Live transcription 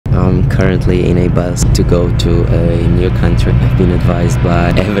currently in a bus to go to a new country. I've been advised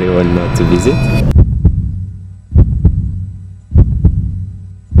by everyone not to visit.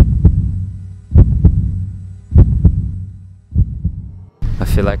 I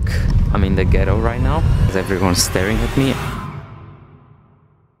feel like I'm in the ghetto right now because everyone's staring at me.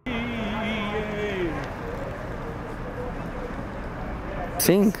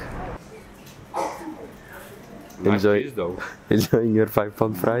 Think. Enjoying your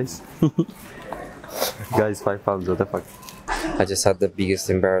 £5 fries? Guys, £5, what the fuck? I just had the biggest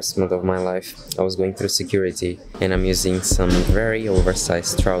embarrassment of my life. I was going through security and I'm using some very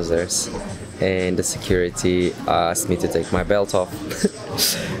oversized trousers, and the security asked me to take my belt off.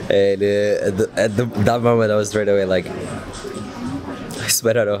 And that moment I was straight away like, I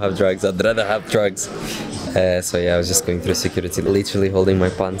swear I don't have drugs, I'd rather have drugs. So yeah, I was just going through security, literally holding my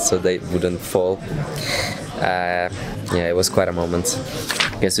pants so they wouldn't fall. Yeah, it was quite a moment.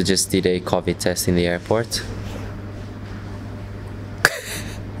 Guess we just did a COVID test in the airport.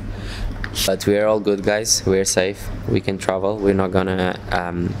 But we're all good, guys. We're safe. We can travel. We're not gonna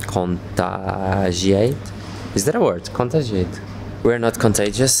contagiate. Is that a word? Contagiate. We're not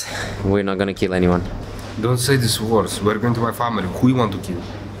contagious. We're not gonna kill anyone. Don't say these words. We're going to my family. Who you want to kill?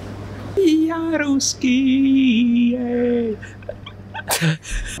 Yaruski.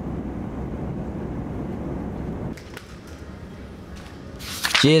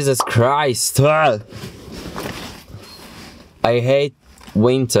 Jesus Christ. I hate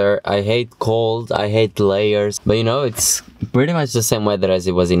winter, I hate cold, I hate layers. But you know, it's pretty much the same weather as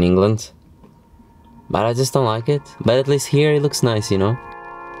it was in England. But I just don't like it. But at least here it looks nice, you know?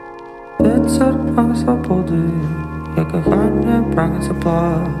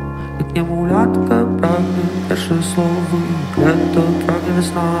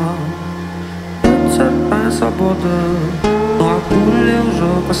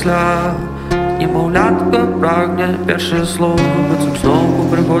 Немовлятка прагне перше слово, потім знову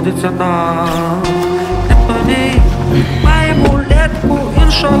приходиться нам. Не помій моєму летку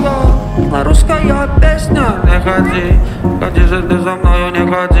іншого, а русская песня не ходи, ходи же ти за мною,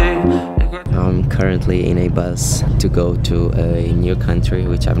 не ходи. I'm currently in a bus to go to a new country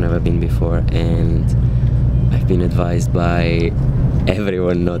which I've never been before, and I've been advised by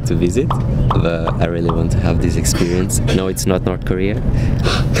everyone not to visit, but I really want to have this experience. No, it's not North Korea,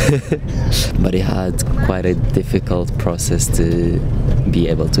 but it had quite a difficult process to be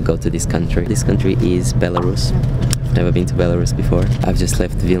able to go to this country. This country is Belarus. I've never been to Belarus before. I've just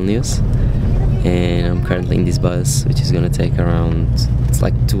left Vilnius and I'm currently in this bus, which is gonna take around, it's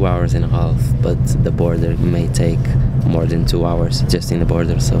like 2 hours and a half, but the border may take more than 2 hours just in the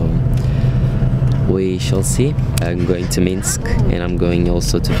border, so we shall see. I'm going to Minsk and I'm going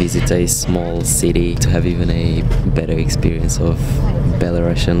also to visit a small city to have even a better experience of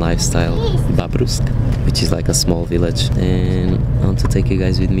Belarusian lifestyle, Babrusk, which is like a small village, and I want to take you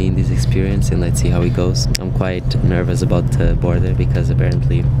guys with me in this experience and let's see how it goes. I'm quite nervous about the border because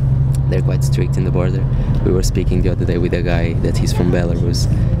apparently they're quite strict in the border. We were speaking the other day with a guy that he's from Belarus,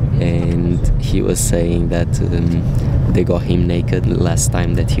 and he was saying that they got him naked last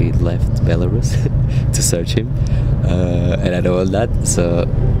time that he left Belarus to search him, and I don't want that, so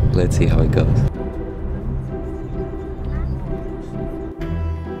let's see how it goes.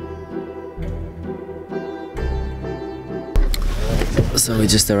 So we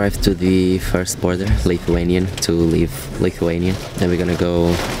just arrived to the first border, Lithuanian, to leave Lithuania, and we're gonna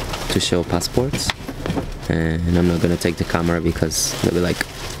go to show passports, and I'm not gonna take the camera because they'll be like,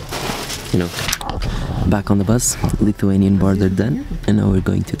 you know. Back on the bus, Lithuanian border done, and now we're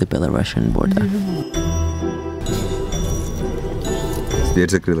going to the Belarusian border. Дверь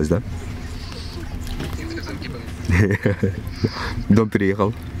закрылась, да? Дом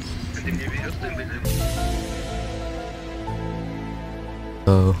переехал.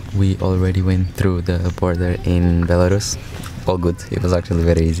 So we already went through the border in Belarus. All good. It was actually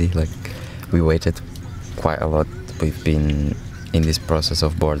very easy. Like, we waited quite a lot. We've been in this process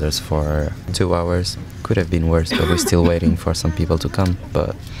of borders for 2 hours. Could have been worse, but we're still waiting for some people to come,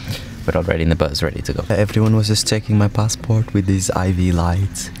 but we're already in the bus, ready to go. Everyone was just checking my passport with these UV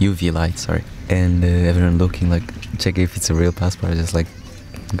lights, sorry. And everyone looking like, checking if it's a real passport, just like,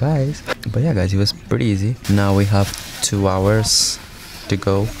 guys. But yeah, guys, it was pretty easy. Now we have 2 hours to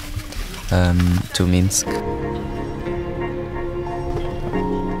go to Minsk.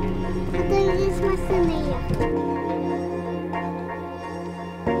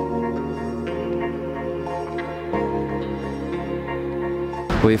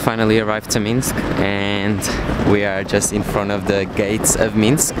 We finally arrived to Minsk and we are just in front of the gates of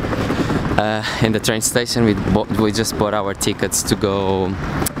Minsk. In the train station we just bought our tickets to go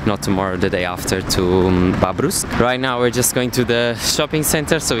not tomorrow, the day after, to Babrujsk. Right now we're just going to the shopping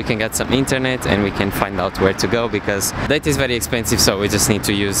center so we can get some internet and we can find out where to go, because that is very expensive, so we just need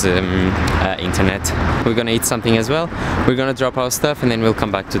to use internet. We're gonna eat something as well. We're gonna drop our stuff and then we'll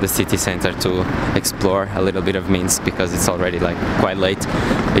come back to the city center to explore a little bit of Minsk, because it's already like quite late.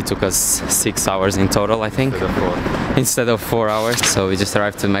 It took us 6 hours in total, I think, instead of 4 hours. So we just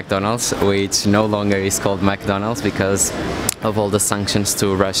arrived to McDonald's, which no longer is called McDonald's because of all the sanctions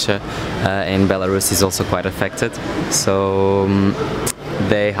to Russia, and Belarus is also quite affected. So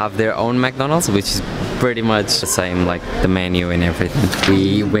they have their own McDonald's, which is pretty much the same, like the menu and everything.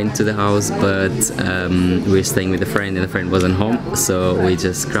 We went to the house, but we were staying with a friend and the friend wasn't home, so we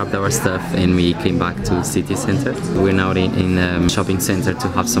just grabbed our stuff and we came back to city center. We're now in a shopping center to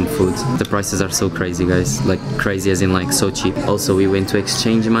have some food. The prices are so crazy, guys, like crazy as in like so cheap. Also, we went to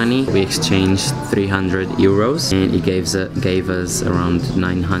exchange money. We exchanged 300 euros and it gave us around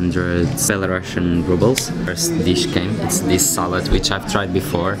 900 Belarusian rubles. First dish came, it's this salad which I've tried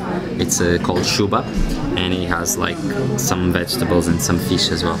before. It's called shuba, and it has like some vegetables and some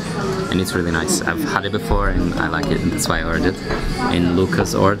fish as well, and it's really nice. I've had it before and I like it, and that's why I ordered. And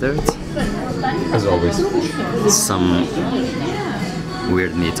Lucas ordered, As always. some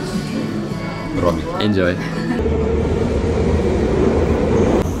weird meat. Robbie. Enjoy.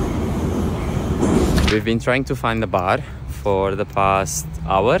 We've been trying to find a bar for the past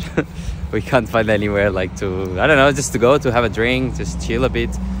hour. We can't find anywhere like to, I don't know, just to go to have a drink, just chill a bit,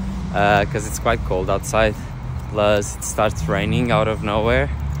 because it's quite cold outside. Plus it starts raining out of nowhere.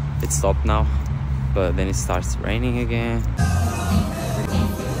 It stopped now, but then it starts raining again.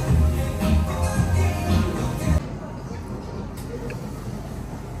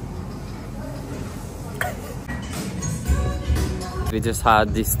 We just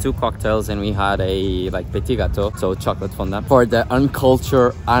had these two cocktails and we had a like petit gâteau, so chocolate fondant for the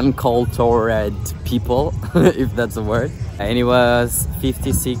uncultured people, if that's a word. And it was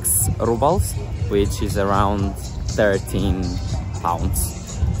 56 rubles, which is around 13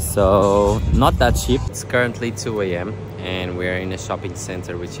 pounds. So not that cheap. It's currently 2 AM and we're in a shopping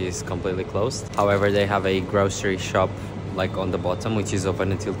center which is completely closed. However, they have a grocery shop like on the bottom, which is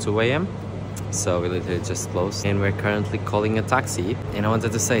open until 2 AM. So we literally just closed and we're currently calling a taxi. And I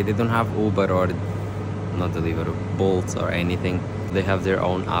wanted to say, they don't have Uber or not Deliveroo, Bolt or anything. They have their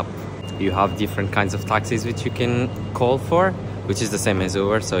own app. You have different kinds of taxis which you can call for, which is the same as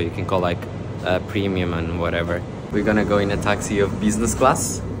Uber, so you can call like premium and whatever. We're gonna go in a taxi of business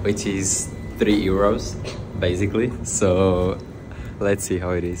class, which is 3 euros basically. So let's see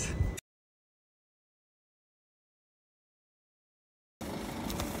how it is.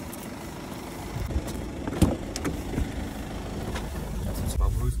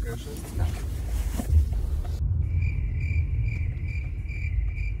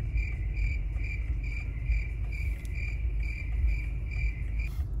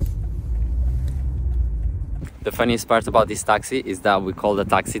 The funniest part about this taxi is that we called the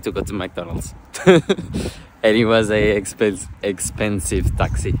taxi to go to McDonald's. And it was a expensive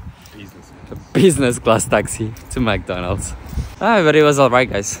taxi. Business class taxi to McDonald's. But it was alright,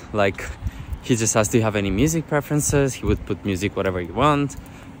 guys. Like, he just asked, do you have any music preferences? He would put music whatever you want.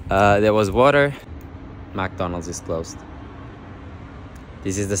 There was water. McDonald's is closed.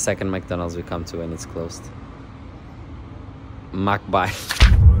 This is the second McDonald's we come to and it's closed. Macbye.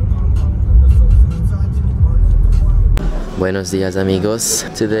 Buenos dias, amigos.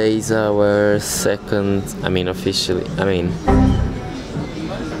 Today is our second,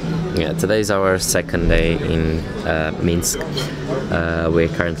 today is our second day in Minsk. We're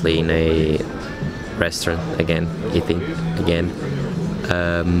currently in a restaurant again, eating again.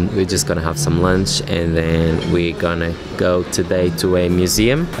 We're just gonna have some lunch and then we're gonna go today to a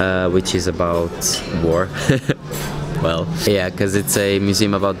museum which is about war. Well, yeah, because it's a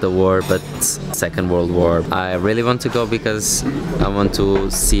museum about the war, but Second World War. I really want to go because I want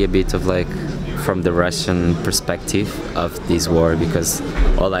to see a bit of like from the Russian perspective of this war, because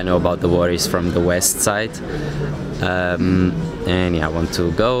all I know about the war is from the west side. And yeah, I want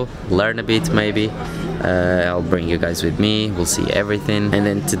to go learn a bit maybe. I'll bring you guys with me, we'll see everything. And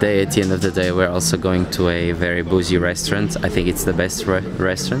then today, at the end of the day, we're also going to a very bougie restaurant. I think it's the best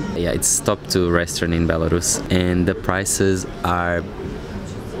restaurant. Yeah, it's top 2 restaurant in Belarus. And the prices are,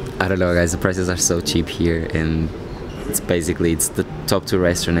 I don't know guys, the prices are so cheap here. And it's the top 2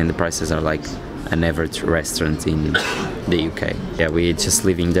 restaurant and the prices are like an average restaurant in the UK. Yeah, we're just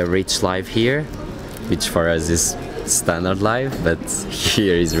living the rich life here, which for us is standard life, but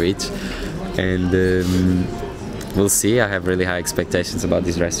here is rich. And we'll see. I have really high expectations about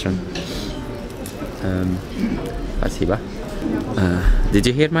this restaurant. Спасибо. Did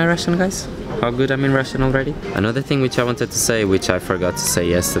you hear my Russian, guys? How good I'm in Russian already? Another thing which I wanted to say, which I forgot to say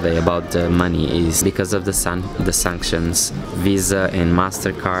yesterday about the money, is because of the sanctions, Visa and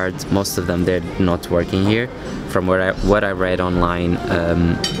MasterCard, most of them, they're not working here. From what I read online,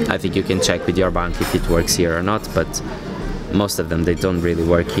 I think you can check with your bank if it works here or not, but most of them, they don't really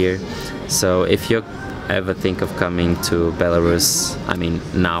work here. So if you ever think of coming to Belarus, I mean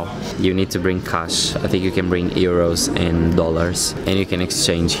now, you need to bring cash. I think you can bring euros and dollars, and you can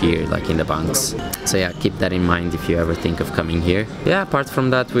exchange here like in the banks. So yeah, keep that in mind if you ever think of coming here. Yeah, apart from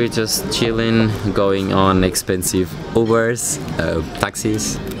that, we're just chilling, going on expensive Ubers,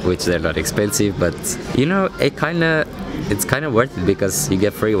 taxis, which they're not expensive, but you know, it's kind of worth it because you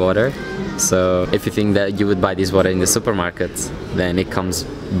get free water. So if you think that you would buy this water in the supermarket, then it comes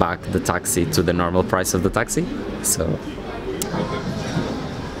back the taxi to the normal price of the taxi. So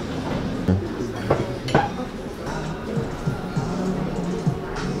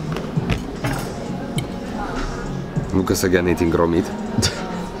Lucas again eating raw meat.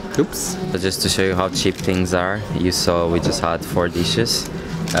 oops. So just to show you how cheap things are, you saw we just had 4 dishes.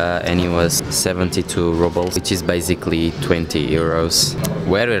 And it was 72 rubles, which is basically 20 euros.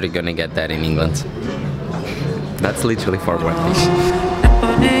 Where are you gonna get that in England? That's literally for one dish.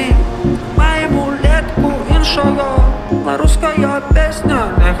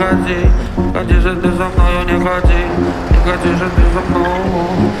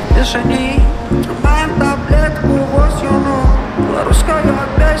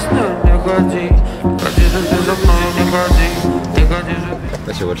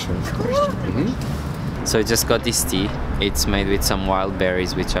 So I just got this tea. It's made with some wild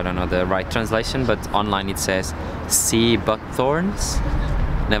berries, which I don't know the right translation, but online it says sea buckthorns.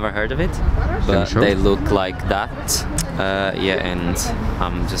 Never heard of it, but they look like that. Yeah, and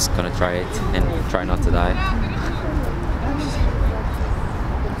I'm just gonna try it and try not to die.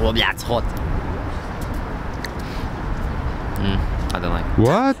 Oh yeah, it's hot. I don't like it.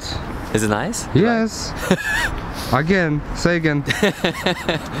 What? Is it nice? Yes. Again, say again.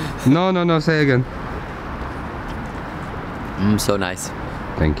 No, say again. So nice.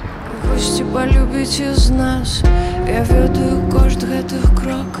 Thank you. Хочете полюбить из нас, я ведаю кожд гэтых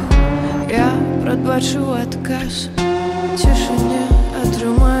крокаў. Я прадбачыў адказ. Цішыне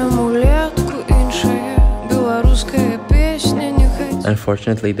атрымаю мулетку іншае беларуская песня не хаць.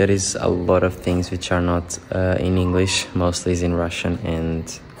 Unfortunately, there is a lot of things which are not in English, mostly is in Russian,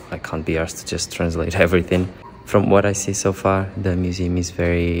 and I can't be asked to just translate everything. From what I see so far, the museum is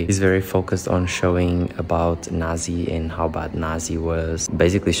very focused on showing about Nazi and how bad Nazi was.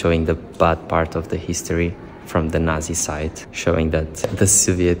 Basically showing the bad part of the history from the Nazi side, showing that the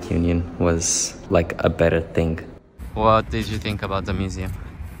Soviet Union was like a better thing. What did you think about the museum?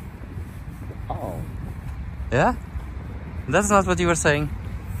 Oh. Yeah? That's not what you were saying.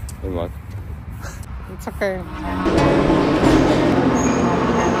 What? It's okay.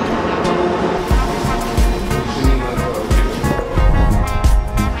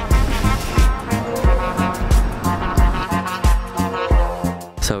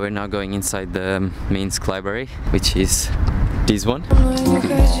 So we're now going inside the Minsk library, which is this one.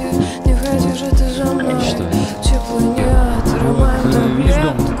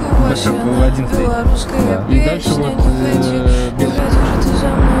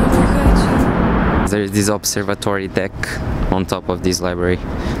 There is this observatory deck on top of this library,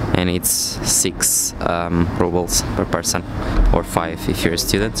 and it's 6 rubles per person, or 5 if you're a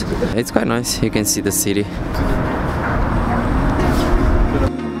student. It's quite nice, you can see the city.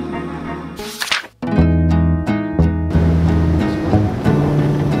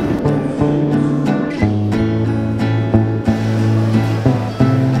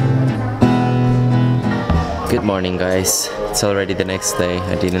 Good morning, guys. It's already the next day.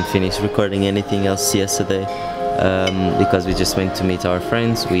 I didn't finish recording anything else yesterday because we just went to meet our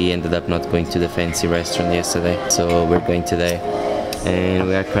friends. We ended up not going to the fancy restaurant yesterday, so we're going today. And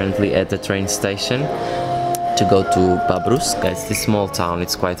we are currently at the train station to go to Babrusk. It's this small town,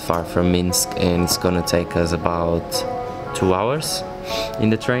 it's quite far from Minsk, and it's gonna take us about 2 hours in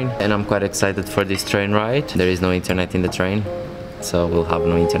the train. And I'm quite excited for this train ride. There is no internet in the train, so we'll have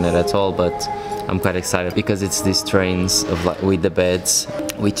no internet at all, but I'm quite excited because it's these trains of with the beds,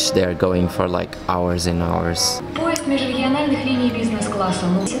 which they're going for like hours and hours. Поезд межрегиональных линий бизнес-класса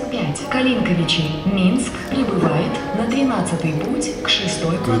 05 Калинковичи, Минск, прибывает на 13-й путь к 6-й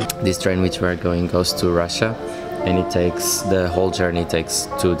платформе. This train which we're going goes to Russia, and it takes, the whole journey takes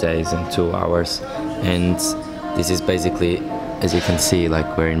 2 days and 2 hours. And this is basically, as you can see,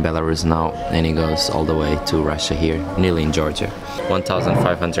 like we're in Belarus now, and it goes all the way to Russia here, nearly in Georgia.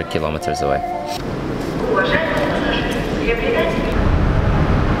 1,500 kilometers away.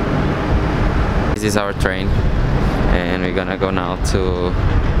 This is our train, and we're gonna go now to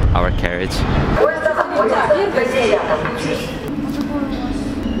our carriage.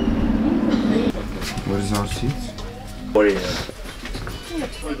 Where is our seats?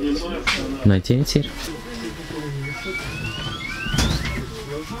 19 is here.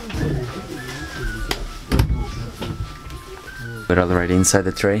 We're already inside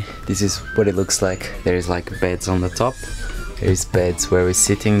the tray. This is what it looks like. There is like beds on the top. There's beds where we're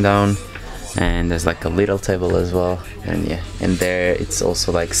sitting down, and there's like a little table as well. And yeah, and there it's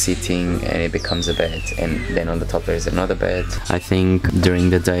also like sitting, and it becomes a bed. And then on the top there's another bed. I think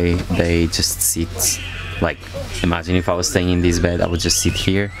during the day they just sit. Like, imagine if I was staying in this bed, I would just sit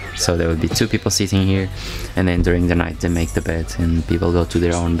here. So there would be 2 people sitting here, and then during the night they make the bed and people go to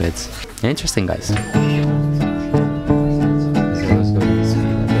their own beds. Interesting, guys.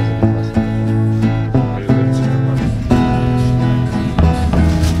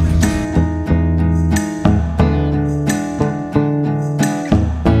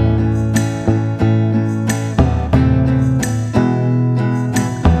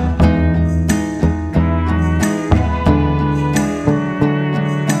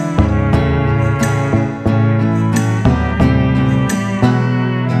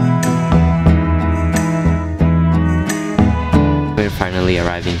 Finally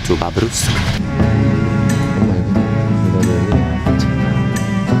arriving to Babrusk.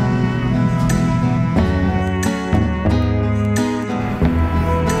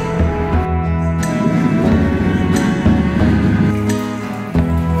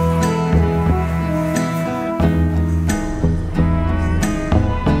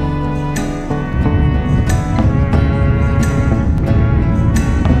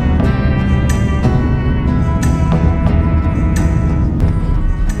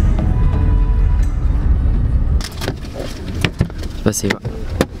 Спасибо.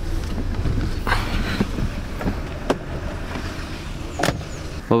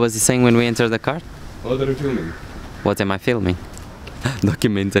 What was he saying when we entered the car? What are you filming? What am I filming?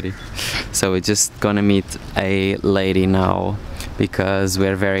 Documentary. So we're just gonna meet a lady now, because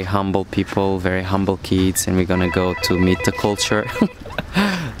we're very humble people, very humble kids, and we're gonna go to meet the culture.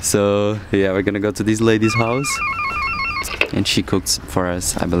 So yeah, we're gonna go to this lady's house, and she cooks for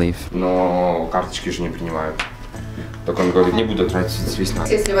us, I believe. Но карточки же не принимают. Так он говорит, не буду тратить весь на...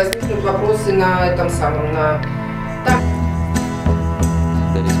 Если возникнут вопросы на этом самом, на...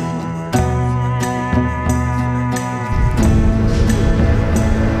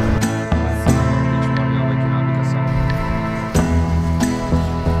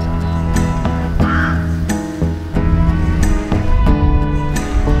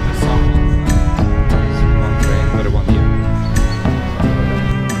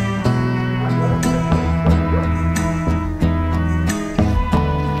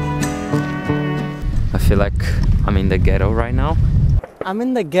 I feel like I'm in the ghetto right now. I'm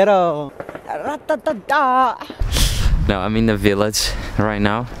in the ghetto. Ra-ta-ta-ta. No, I'm in the village right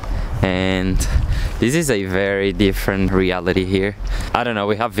now, and this is a very different reality here. I don't know,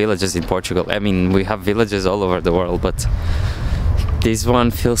 we have villages in Portugal. I mean, we have villages all over the world, but this one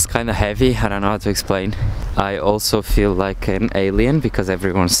feels kind of heavy. I don't know how to explain. I also feel like an alien because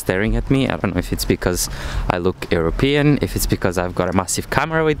everyone's staring at me. I don't know if it's because I look European, if it's because I've got a massive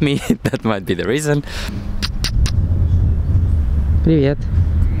camera with me. That might be the reason. Привет.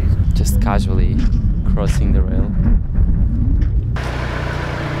 Just casually crossing the rail.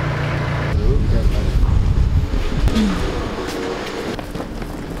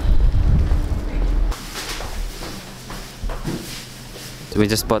 We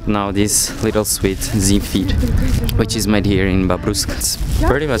just bought now this little sweet Zimfir, which is made here in Babrusk. It's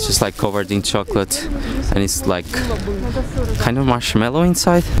pretty much just like covered in chocolate, and it's like kind of marshmallow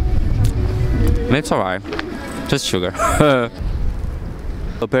inside. It's alright, just sugar.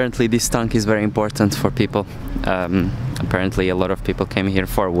 Apparently this tank is very important for people. Apparently a lot of people came here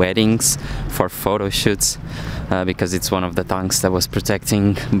for weddings, for photo shoots, because it's one of the tanks that was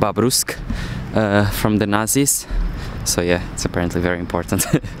protecting Babrusk from the Nazis. So yeah, it's apparently very important.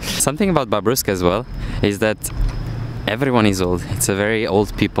 Something about Babrusk as well is that everyone is old. It's a very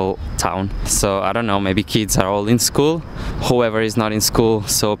old people town. So I don't know, maybe kids are all in school, whoever is not in school,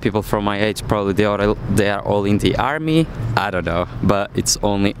 so people from my age probably they are all in the army. I don't know, but it's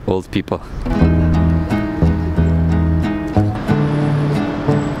only old people.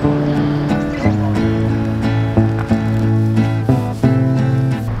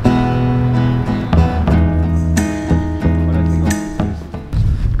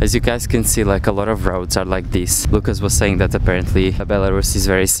 As you guys can see, like a lot of roads are like this. Lucas was saying that apparently Belarus is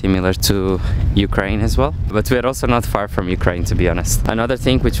very similar to Ukraine as well, but we're also not far from Ukraine, to be honest. Another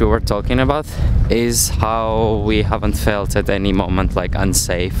thing which we were talking about is how we haven't felt at any moment like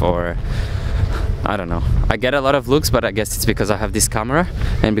unsafe, or I don't know. I get a lot of looks, but I guess it's because I have this camera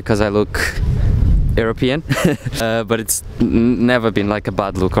and because I look European. But it's never been like a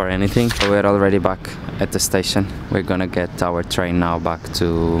bad look or anything. We're already back at the station. We're gonna get our train now back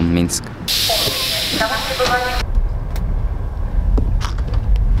to Minsk.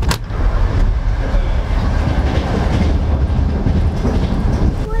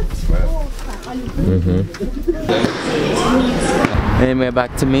 And we're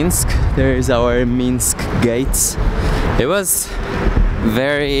back to Minsk. There is our Minsk gates. It was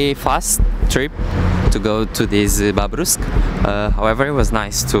very fast trip to go to this Babrusk. However, it was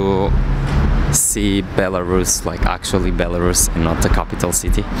nice to see Belarus, like actually Belarus and not the capital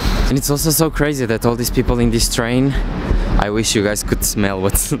city. And it's also so crazy that all these people in this train, I wish you guys could smell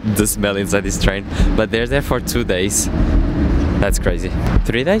what's the smell inside this train, but they're there for 2 days. That's crazy.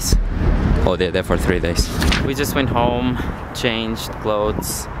 3 days? Oh, they're there for 3 days. We just went home, changed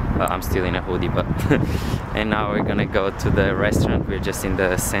clothes. I'm still in a hoodie, but and now we're gonna go to the restaurant. We're just in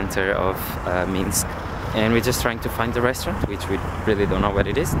the center of Minsk, and we're just trying to find the restaurant, which we really don't know where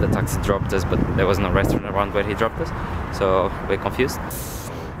it is. The taxi dropped us, but there was no restaurant around where he dropped us, so we're confused.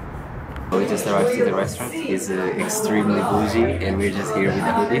 We just arrived to the restaurant. It's extremely bougie, and we're just here with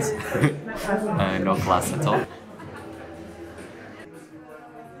the hoodies. No class at all.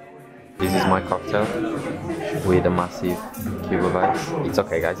 This is my cocktail with a massive cube of ice. It's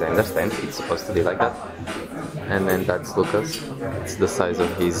okay, guys, I understand. It's supposed to be like that. And then that's Lucas. It's the size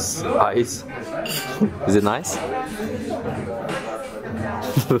of his eyes. Is it nice?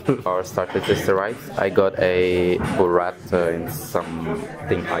 Our starter just arrived. I got a burrata and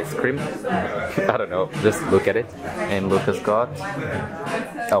something ice cream. I don't know, just look at it. And Lucas got...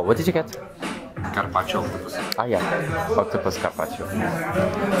 Oh, what did you get? Carpaccio octopus. Ah yeah, octopus carpaccio.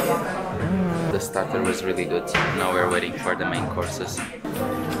 The starter was really good. Now we're waiting for the main courses.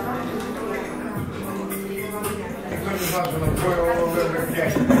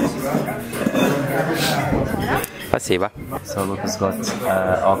 Спасибо. So Lucas got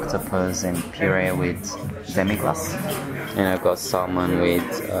octopus and puree with demi-glace. And I've got salmon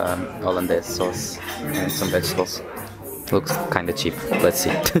with hollandaise sauce and some vegetables. Looks kind of cheap. Let's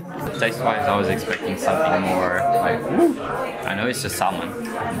see. Taste-wise, I was expecting something more like, I know it's just salmon,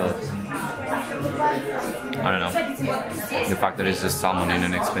 but I don't know. The fact that it's just salmon in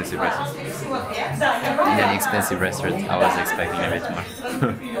an expensive restaurant. In an expensive restaurant, I was expecting a bit more.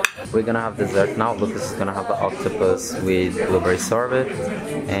 We're gonna have dessert now. Lucas is gonna have the octopus with blueberry sorbet,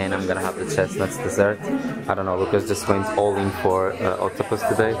 and I'm gonna have the chestnuts dessert. I don't know, Lucas just went all in for octopus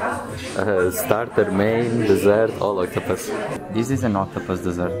today. Starter, main, dessert, all octopus. This is an octopus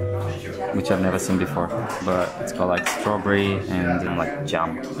dessert, which I've never seen before, but it's got like strawberry and then like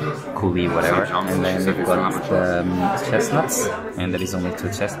jam, coulis, whatever. And then we've got the chestnuts, and there is only 2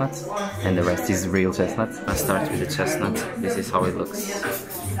 chestnuts, and the rest is real chestnuts. I'll start with the chestnut. This is how it looks.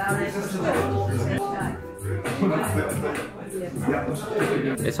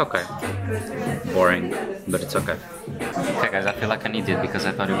 It's okay. Boring, but it's okay. Okay guys, I feel like I need it because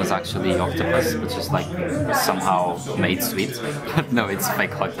I thought it was actually octopus, which is like somehow made sweet. No, it's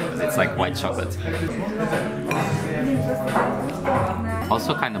fake octopus, it's like white chocolate.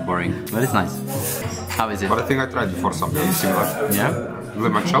 Also kind of boring, but it's nice. How is it? But I think I tried before something similar. Yeah?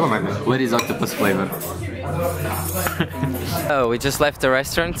 Limoncello maybe? What is octopus flavor? Oh, we just left the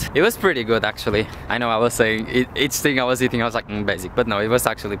restaurant. It was pretty good actually. I know I was saying, each thing I was eating I was like basic, but no, it was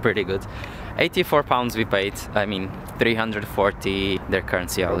actually pretty good. 84 pounds we paid, I mean 340 their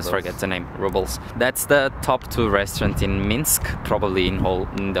currency, I always forget the name, rubles. That's the top 2 restaurant in Minsk, probably in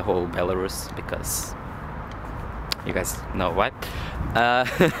the whole Belarus, because you guys know why.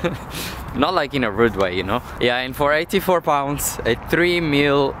 Not like in a rude way, you know. Yeah, and for 84 pounds, a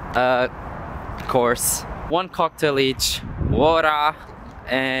 3-meal course, 1 cocktail each, water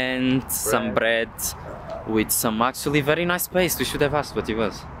and some bread with some actually very nice paste. We should have asked what it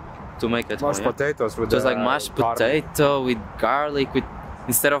was to make it. Mashed potatoes with just like mashed potato with garlic, with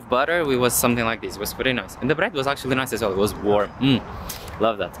instead of butter, it was something like this. It was pretty nice, and the bread was actually nice as well. It was warm.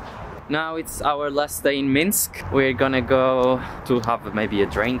 Love that. Now it's our last day in Minsk. We're gonna go to have maybe a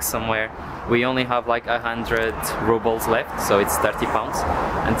drink somewhere. We only have like 100 rubles left, so it's 30 pounds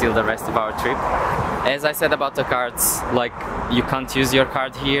until the rest of our trip. As I said about the cards, like you can't use your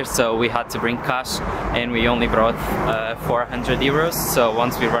card here, so we had to bring cash, and we only brought 400 euros. So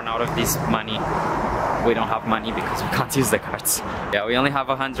once we run out of this money, we don't have money because we can't use the cards. Yeah, we only have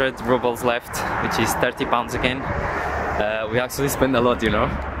 100 rubles left, which is 30 pounds again. We actually spend a lot, you know,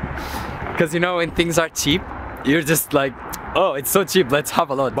 because you know when things are cheap, you're just like, oh, it's so cheap, let's have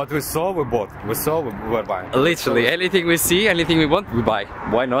a lot. But we saw, we bought. We saw, we were buying. Literally, anything we see, anything we want, we buy.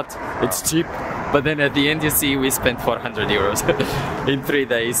 Why not? It's cheap. But then at the end, you see, we spent 400 euros in 3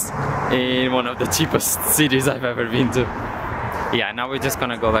 days in one of the cheapest cities I've ever been to. Yeah, now we're just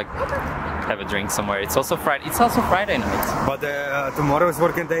gonna go like have a drink somewhere. It's also Friday. It's also Friday night. But tomorrow is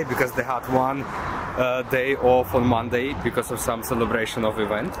working day because they had one day off on Monday because of some celebration of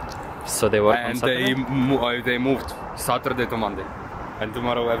event. So they work and on Saturday? they moved Saturday to Monday, and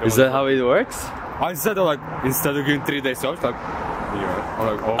tomorrow everyone. Is that how it works? I said like instead of giving 3 days off, like yeah, I'm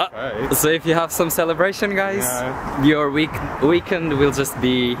like okay. So if you have some celebration, guys, yeah. your weekend will just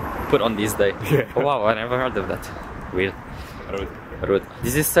be put on this day. Yeah. Oh, wow, I never heard of that. Weird. Rude.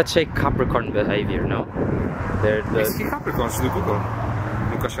 This is such a Capricorn behavior, no? They're the... Is he Capricorn? Should we Google?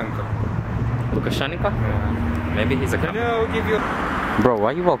 Lukashenko. Lukashenko? Yeah. Maybe he's a Can I give you... Bro,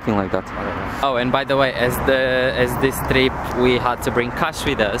 why are you walking like that? Oh, and by the way, as this trip we had to bring cash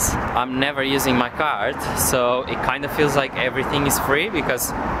with us, I'm never using my card, so it kind of feels like everything is free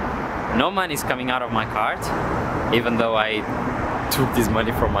because no money is coming out of my card, even though I took this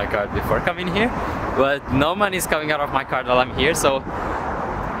money from my card before coming here, but no money is coming out of my card while I'm here, so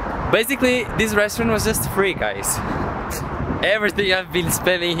basically this restaurant was just free, guys. Everything I've been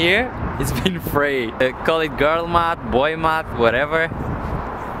spending here, it's been free. Call it girl math, boy math, whatever,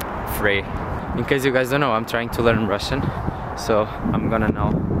 free. In case you guys don't know, I'm trying to learn Russian, so I'm gonna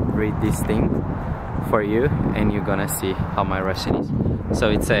now read this thing for you and you're gonna see how my Russian is. So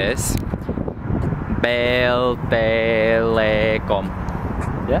it says Beltelecom.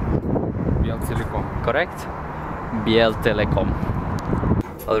 Yeah? Beltelecom. Correct? Beltelecom.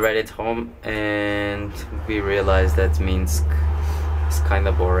 Already at home and we realized that Minsk is kind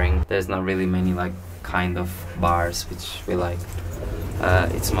of boring. There's not really many like kind of bars which we like.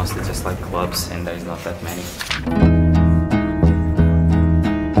 It's mostly just like clubs and there's not that many.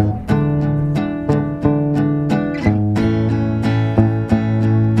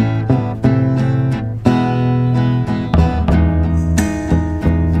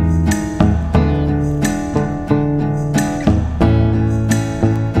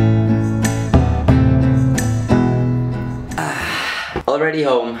 Already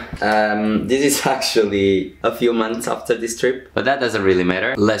home. This is actually a few months after this trip, but that doesn't really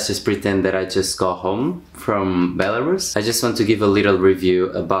matter. Let's just pretend that I just got home from Belarus. I just want to give a little review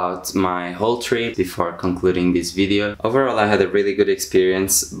about my whole trip before concluding this video. Overall, I had a really good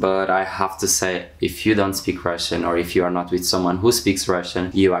experience, but I have to say, if you don't speak Russian or if you are not with someone who speaks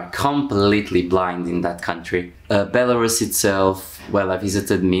Russian, you are completely blind in that country. Belarus itself, well, I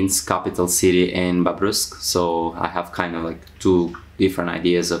visited Minsk, capital city, and Babrusk, so I have kind of like two different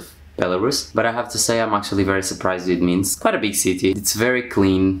ideas of Belarus. But I have to say I'm actually very surprised with Minsk. Quite a big city. It's very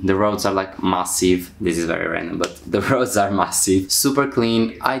clean. The roads are like massive. This is very random, but the roads are massive. Super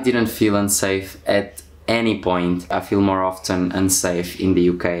clean. I didn't feel unsafe at any point. I feel more often unsafe in the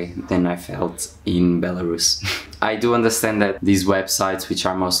UK than I felt in Belarus. I do understand that these websites, which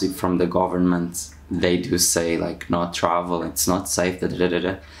are mostly from the government, they do say like not travel, it's not safe, da, da, da,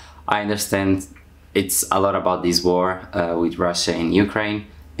 da. I understand it's a lot about this war with Russia and Ukraine,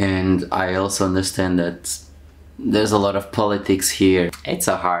 and I also understand that there's a lot of politics here. It's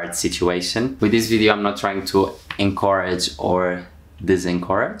a hard situation. With this video I'm not trying to encourage or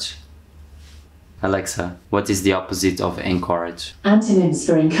disencourage. Alexa, what is the opposite of encourage? Antonyms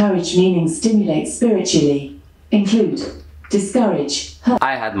for encourage meaning stimulate spiritually include discourage.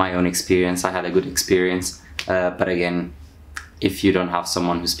 I had my own experience, I had a good experience, but again, if you don't have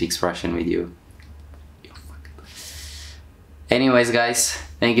someone who speaks Russian with you, you're fucked. Anyways guys,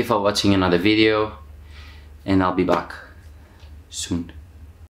 thank you for watching another video, and I'll be back soon.